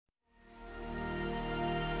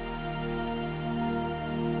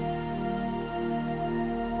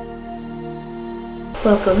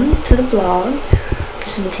Welcome to the vlog.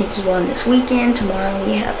 Just going to take you on this weekend. Tomorrow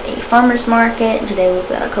we have a farmer's market, and today we've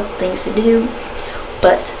got a couple things to do.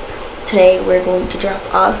 But today we're going to drop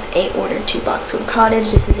off a order to Boxwood Cottage.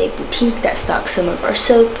 This is a boutique that stocks some of our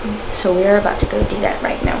soap, so we're about to go do that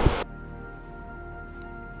right now.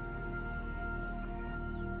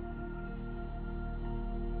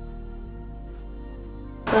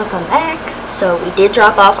 Welcome back. So we did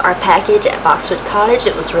drop off our package at Boxwood Cottage.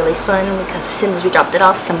 It was really fun because as soon as we dropped it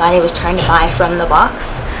off, somebody was trying to buy from the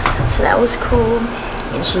box. So that was cool.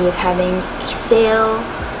 And she is having a sale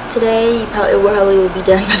today. It probably will be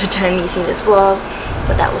done by the time you see this vlog.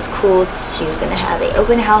 But that was cool. She was going to have an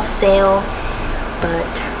open house sale.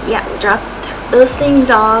 But yeah, we dropped those things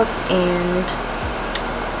off, and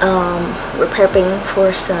we're prepping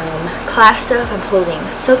for some class stuff. I'm holding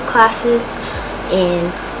soap classes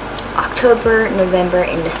in October, November,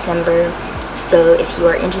 and December. So if you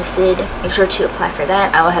are interested, make sure to apply for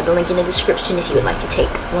that. I will have the link in the description if you would like to take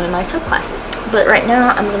one of my soap classes. But right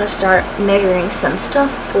now I'm going to start measuring some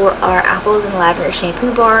stuff for our apples and lavender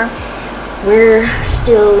shampoo bar. We're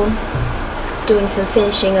still doing some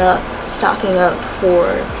finishing up, stocking up for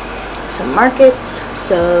some markets.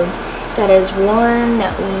 So that is one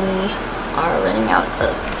that we are running out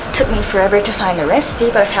of. It took me forever to find the recipe,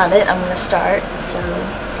 but I found it. I'm going to start. So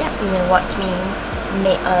yeah, you're going to watch me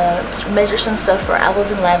measure some stuff for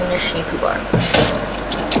apples and lavender shampoo bar.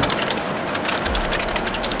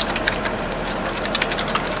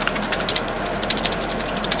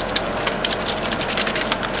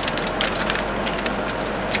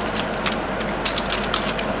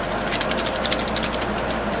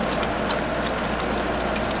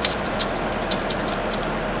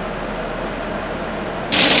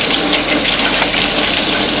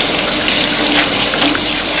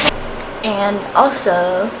 And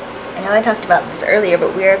also, I know I talked about this earlier,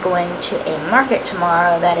 but we are going to a market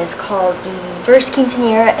tomorrow that is called the First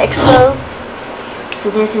Quinceañera Expo.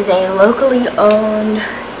 So this is a locally owned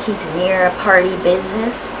quinceañera party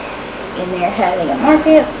business, and they're having a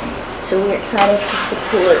market. So we're excited to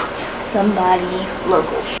support somebody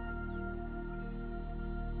local.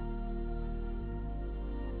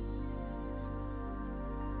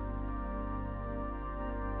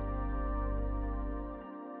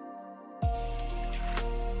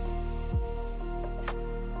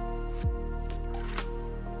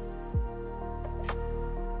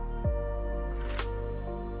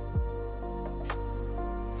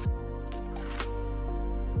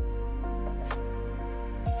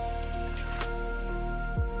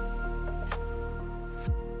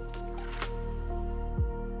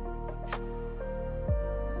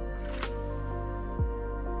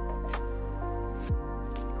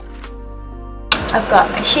 I've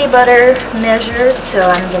got my shea butter measured, so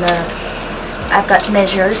I've got to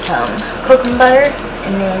measure some coconut butter,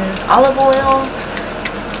 and then olive oil,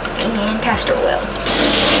 and castor oil.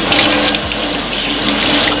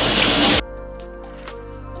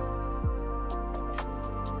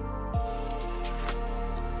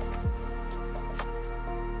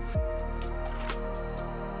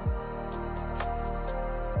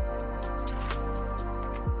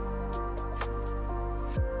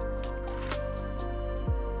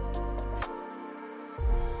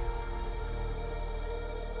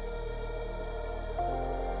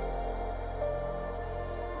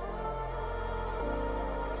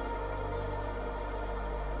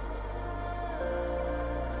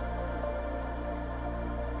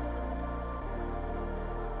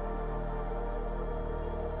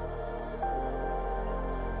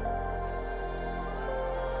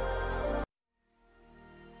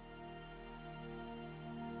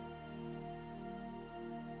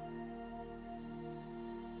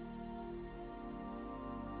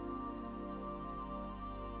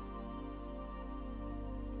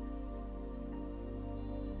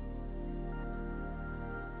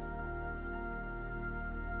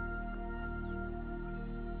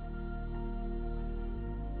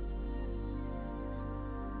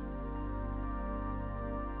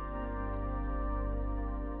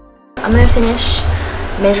 I'm gonna finish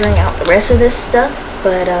measuring out the rest of this stuff,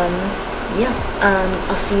 but yeah,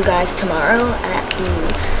 I'll see you guys tomorrow at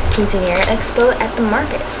the Quinceañera Expo at the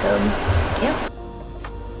market. So yeah.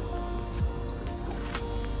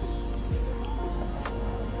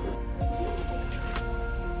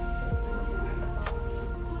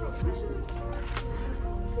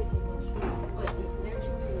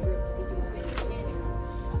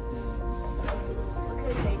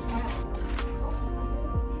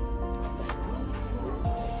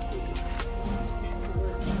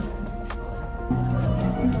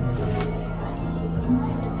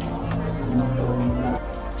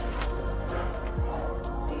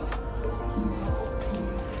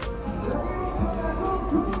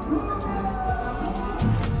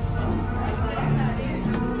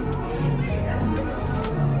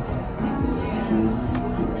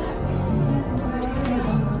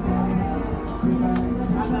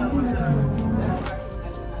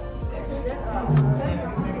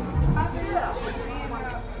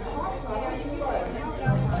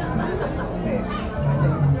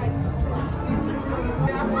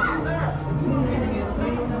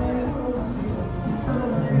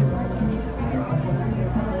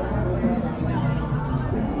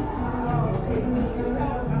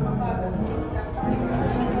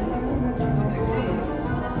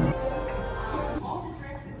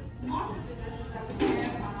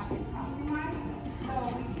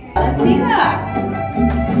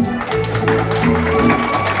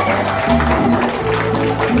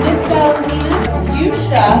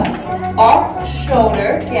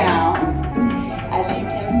 gown. As you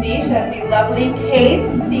can see, she has the lovely cape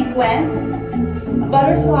sequence,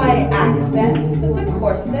 butterfly accents with the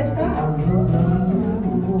corset back,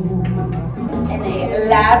 and a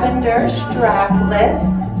lavender strapless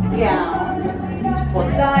gown, full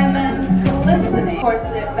diamonds, glistening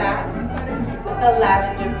corset back with the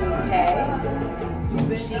lavender bouquet.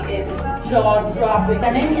 She is jaw-dropping,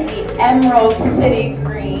 in the Emerald City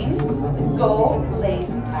green, gold lace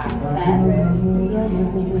accents,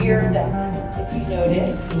 iridescent. If you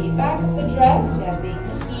notice, the back of the dress, she has the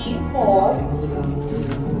keyhole,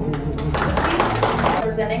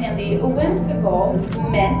 representing in the whimsical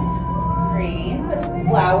mint green with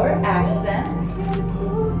flower accents,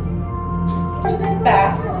 corset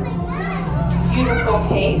back, beautiful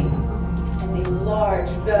cape, and the large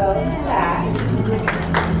bow back,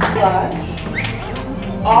 blush,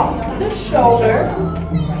 off the shoulder,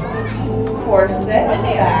 corset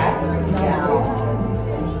back, gown.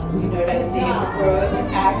 You notice the rose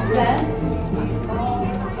accents,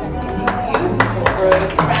 beautiful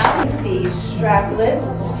rose crown, the strapless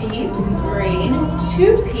deep green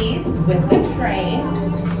two-piece with the train,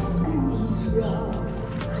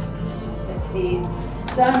 with the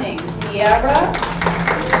stunning tiara,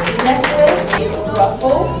 necklace, the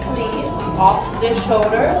ruffled sleeves, off the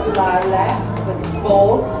shoulder, lilac with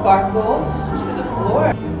gold sparkles to the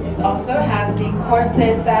floor. This also has the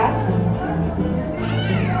corset back,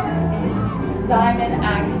 diamond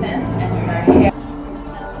accents, and her hair.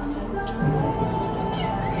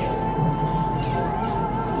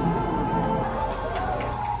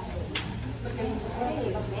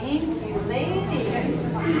 Thank you, ladies.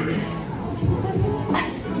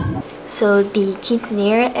 So the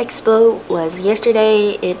Quinceañera Expo was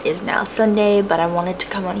yesterday. It is now Sunday, but I wanted to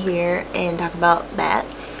come on here and talk about that.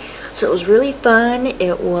 So it was really fun.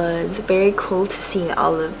 It was very cool to see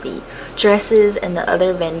all of the dresses and the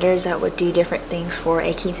other vendors that would do different things for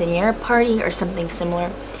a Quinceañera party or something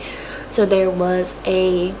similar. So there was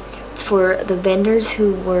for the vendors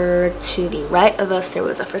who were to the right of us, there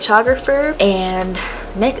was a photographer, and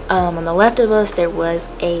on the left of us there was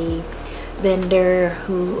a vendor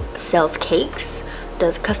who sells cakes,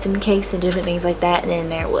 does custom cakes and different things like that, and then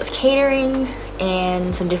there was catering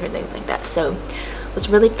and some different things like that. So it was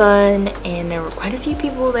really fun, and there were quite a few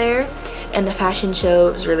people there, and the fashion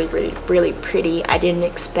show was really pretty. I didn't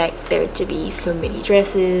expect there to be so many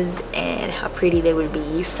dresses and how pretty they would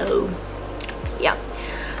be, so yeah,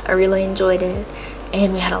 I really enjoyed it,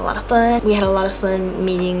 and we had a lot of fun. We had a lot of fun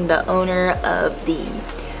meeting the owner of the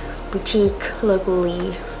boutique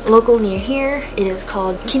local near here. It is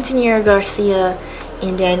called Quinceañera Garcia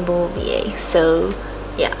in Danville, VA. So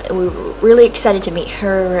yeah, we were really excited to meet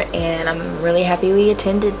her, and I'm really happy we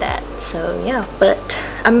attended that. So yeah, but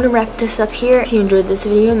I'm gonna wrap this up here. If you enjoyed this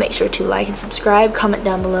video, make sure to like and subscribe, comment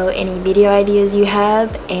down below any video ideas you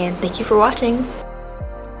have, and thank you for watching.